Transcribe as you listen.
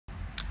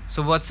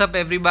So what's up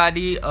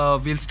everybody,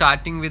 we're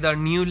starting with our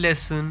new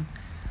lesson,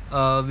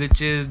 which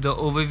is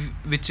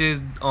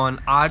on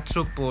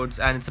arthropods,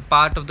 and it's a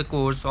part of the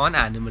course on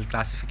animal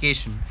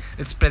classification.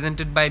 It's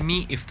presented by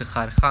me,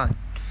 Iftekhar Khan.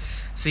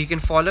 So you can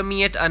follow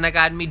me at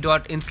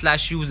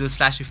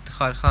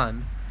unacademy.in/user/Iftekhar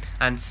Khan,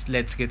 and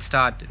let's get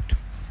started.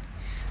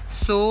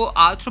 So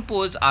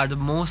arthropods are the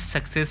most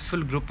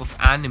successful group of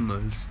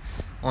animals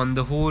on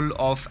the whole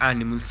of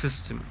animal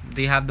system.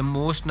 They have the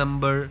most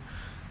number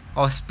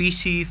of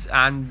species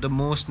and the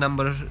most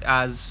number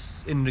as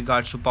in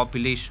regards to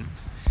population.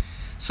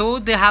 So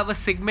they have a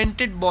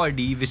segmented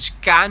body which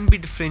can be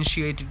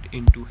differentiated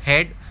into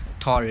head,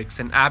 thorax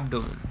and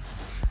abdomen,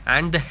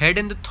 and the head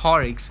and the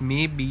thorax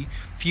may be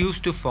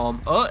fused to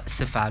form a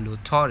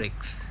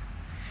cephalothorax.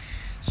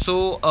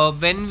 So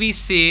when we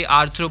say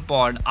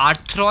arthropod,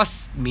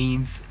 arthros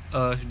means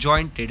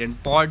jointed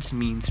and pods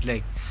means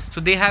leg. So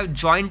they have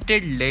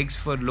jointed legs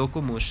for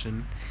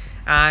locomotion,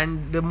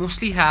 and they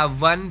mostly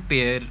have one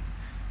pair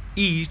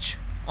each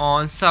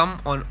on some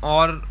on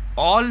or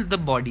all the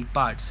body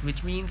parts,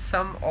 which means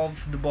some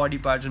of the body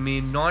parts may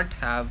not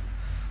have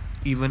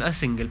even a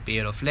single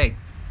pair of leg.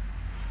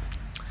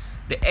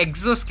 The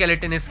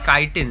exoskeleton is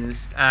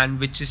chitinous and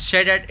which is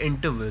shed at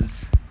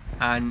intervals,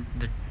 and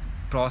the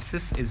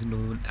process is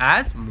known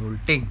as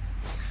molting.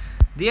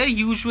 They are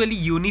usually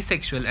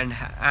unisexual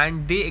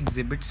and they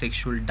exhibit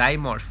sexual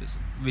dimorphism,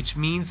 which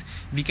means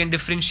we can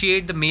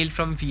differentiate the male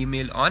from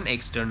female on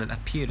external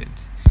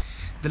appearance.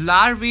 The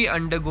larvae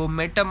undergo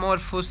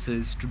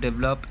metamorphosis to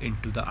develop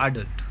into the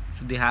adult.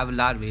 So they have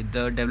larvae,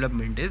 the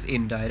development is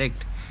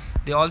indirect.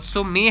 They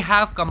also may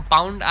have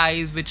compound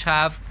eyes which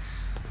have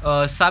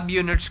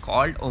subunits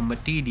called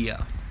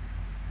ommatidia.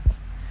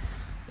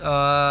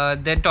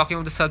 Then talking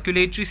about the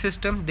circulatory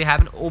system, they have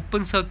an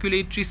open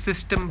circulatory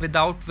system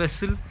without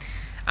vessel,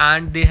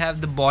 and they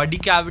have the body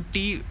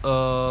cavity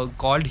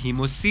called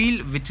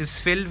hemocoel, which is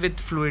filled with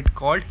fluid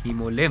called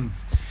hemolymph.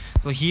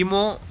 So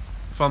hemo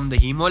from the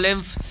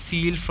hemolymph,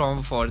 seal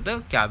for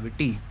the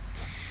cavity.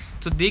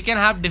 So they can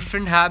have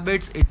different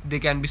habits. They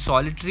can be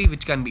solitary,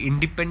 which can be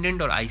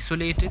independent or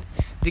isolated.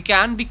 They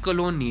can be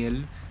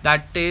colonial,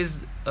 that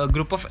is a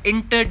group of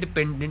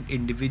interdependent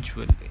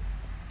individuals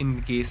in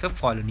the case of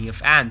colony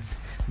of ants.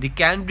 They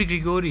can be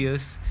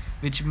gregarious,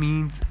 which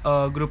means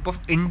a group of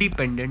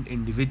independent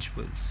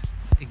individuals.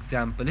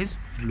 Example is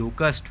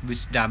locust,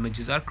 which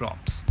damages our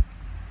crops.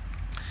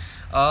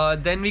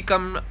 Then we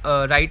come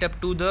right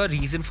up to the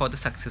reason for the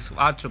success of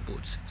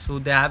arthropods. So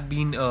they have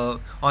been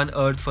on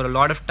earth for a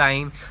lot of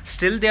time,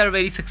 still they are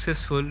very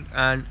successful,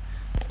 and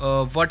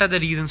what are the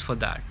reasons for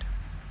that?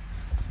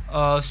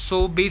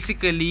 So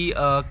basically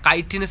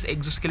chitinous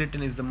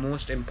exoskeleton is the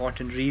most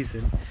important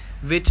reason,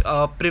 which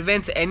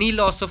prevents any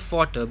loss of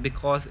water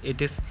because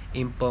it is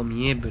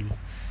impermeable,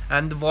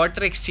 and the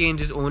water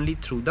exchange is only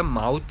through the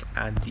mouth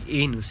and the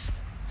anus.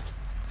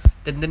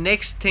 Then the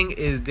next thing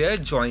is their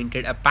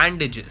jointed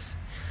appendages.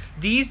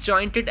 These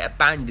jointed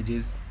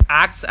appendages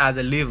acts as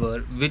a lever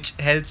which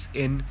helps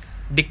in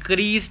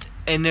decreased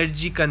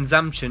energy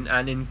consumption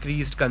and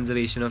increased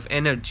conservation of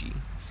energy.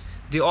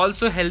 They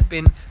also help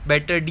in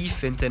better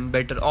defense and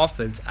better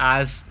offense,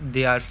 as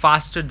they are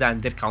faster than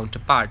their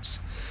counterparts,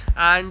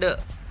 and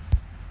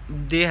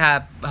they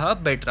have a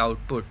better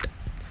output.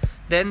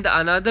 Then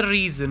another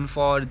reason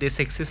for their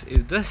success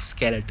is the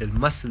skeletal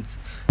muscles,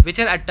 which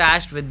are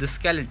attached with the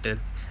skeleton,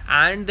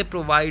 and they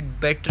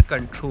provide better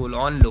control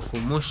on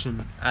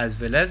locomotion as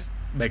well as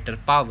better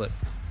power.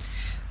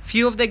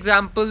 Few of the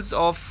examples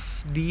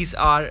of these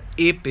are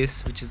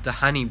apis, which is the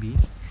honeybee,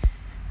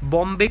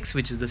 bombyx,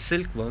 which is the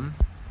silkworm,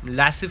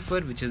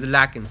 lacifer, which is the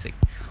lac insect.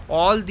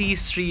 All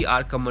these three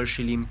are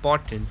commercially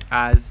important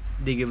as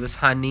they give us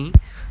honey,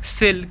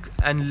 silk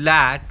and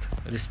lac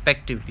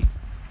respectively.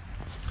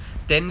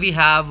 Then we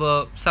have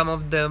some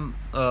of them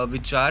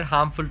which are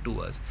harmful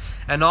to us: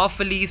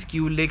 Anopheles,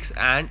 Culex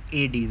and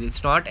Aedes.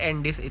 It's not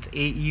Aedes, it's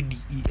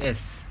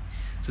Aedes.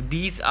 So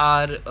these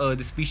are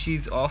the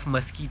species of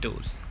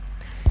mosquitoes.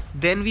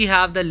 Then we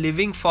have the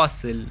living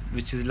fossil,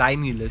 which is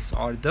Limulus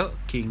or the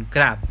king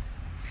crab.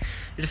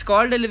 It is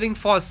called a living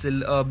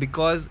fossil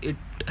because it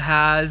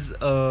has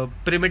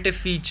primitive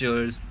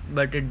features,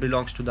 but it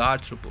belongs to the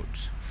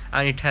arthropods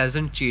and it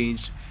hasn't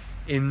changed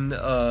in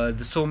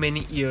the so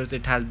many years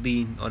it has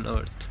been on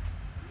earth.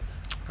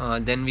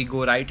 Then we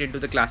go right into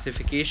the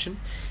classification.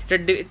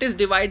 It is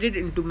divided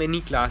into many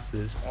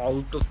classes.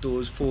 Out of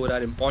those, 4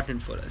 are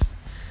important for us: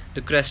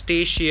 the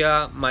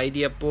Crustacea,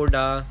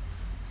 Myriapoda,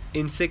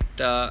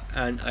 Insecta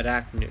and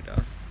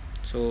Arachnida.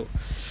 So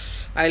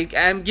I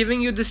am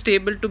giving you this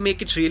table to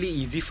make it really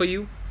easy for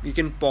you. You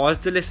can pause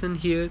the lesson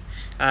here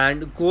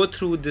and go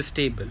through this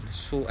table.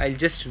 So I'll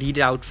just read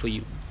it out for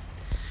you.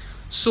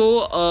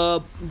 So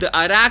the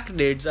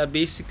arachnids are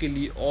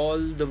basically all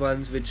the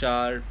ones which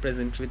are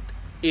present with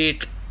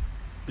 8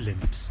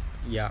 limbs.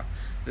 Yeah,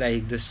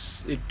 like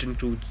this, it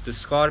includes the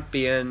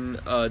scorpion,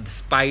 the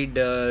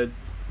spider,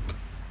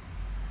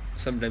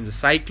 sometimes the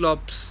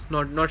cyclops,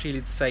 not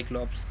really the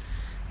cyclops,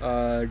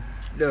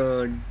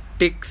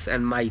 ticks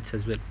and mites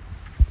as well.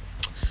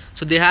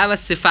 So they have a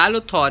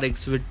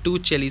cephalothorax with 2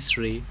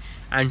 chelicerae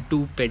and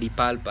 2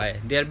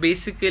 pedipalpi. They are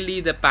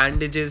basically the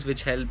appendages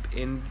which help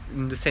in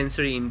the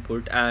sensory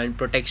input and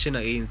protection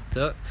against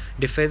the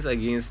defense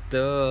against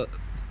the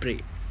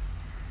prey,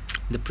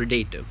 the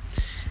predator.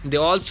 They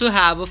also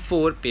have a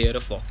 4 pair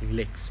of walking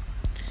legs.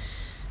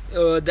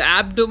 The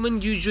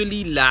abdomen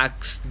usually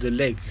lacks the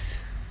legs,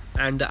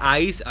 and the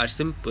eyes are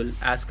simple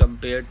as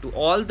compared to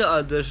all the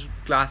other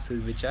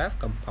classes which have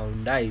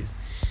compound eyes.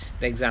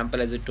 The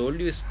example, as I told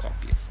you, is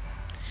scorpion.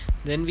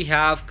 Then we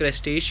have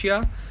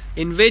Crustacea,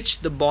 in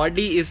which the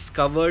body is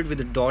covered with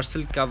a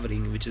dorsal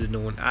covering which is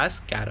known as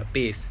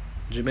carapace.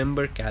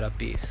 Remember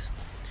carapace.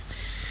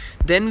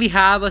 Then we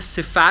have a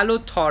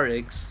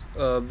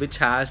cephalothorax which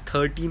has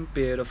 13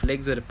 pair of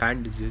legs or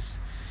appendages,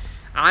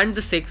 and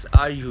the six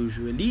are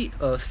usually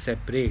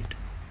separate.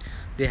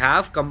 They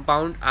have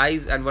compound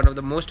eyes, and one of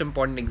the most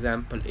important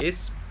example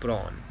is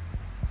prawn.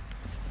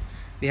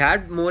 We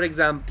had more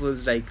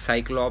examples like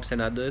cyclops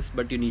and others,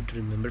 but you need to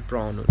remember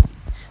prawn only.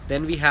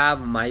 Then we have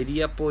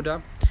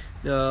Myriapoda.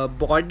 The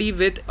body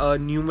with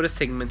numerous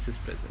segments is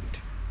present.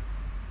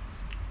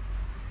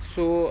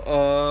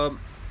 So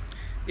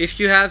if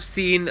you have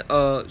seen,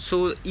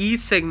 so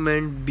each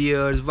segment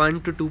bears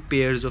 1 to 2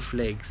 pairs of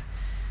legs,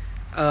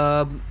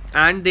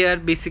 and they are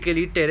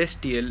basically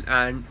terrestrial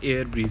and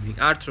air breathing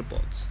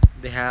arthropods.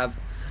 They have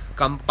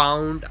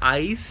compound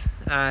eyes,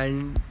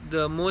 and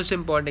the most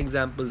important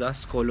examples are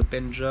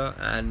Scolopendra,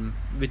 and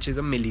which is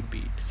a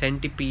millipede.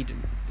 Centipede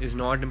is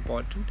not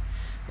important,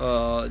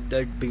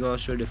 that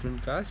belongs to a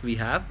different class. We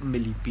have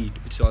millipede,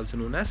 which is also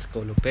known as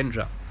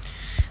Scolopendra.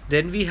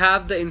 Then we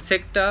have the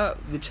Insecta,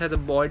 which has a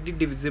body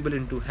divisible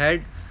into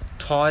head,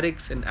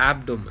 thorax and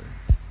abdomen.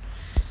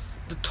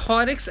 The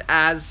thorax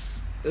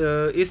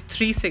is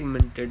 3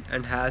 segmented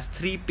and has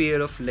 3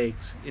 pair of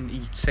legs in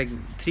each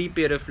segment. 3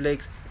 pair of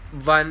legs,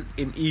 1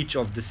 in each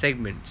of the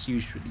segments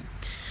usually.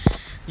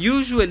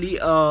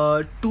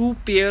 2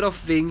 pair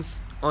of wings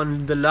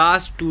on the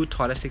last 2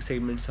 thoracic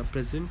segments are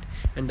present,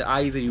 and the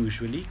eyes are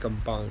usually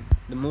compound.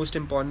 The most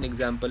important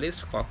example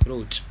is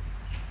cockroach.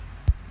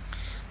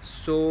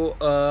 So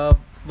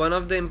one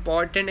of the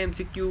important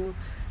MCQ,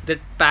 that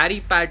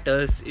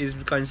peripatus is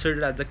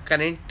considered as the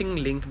connecting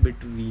link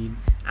between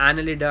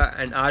Annelida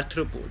and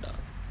Arthropoda,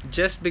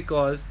 just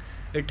because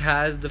it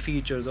has the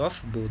features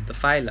of both the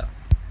phyla.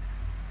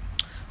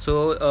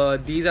 So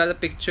these are the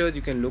pictures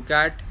you can look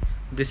at.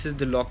 This is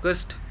the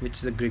locust, which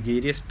is a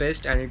gregarious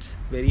pest, and it's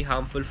very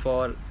harmful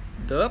for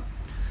the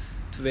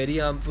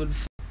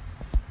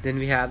Then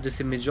we have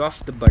this image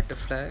of the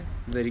butterfly,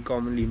 very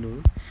commonly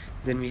known.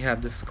 Then we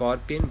have the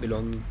scorpion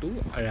belonging to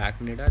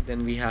Arachnida.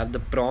 Then we have the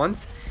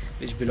prawns,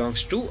 which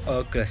belongs to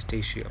a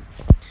Crustacea.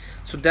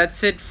 So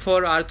that's it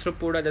for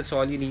Arthropoda. That's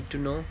all you need to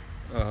know.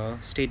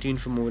 Stay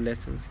tuned for more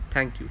lessons.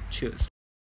 Thank you. Cheers.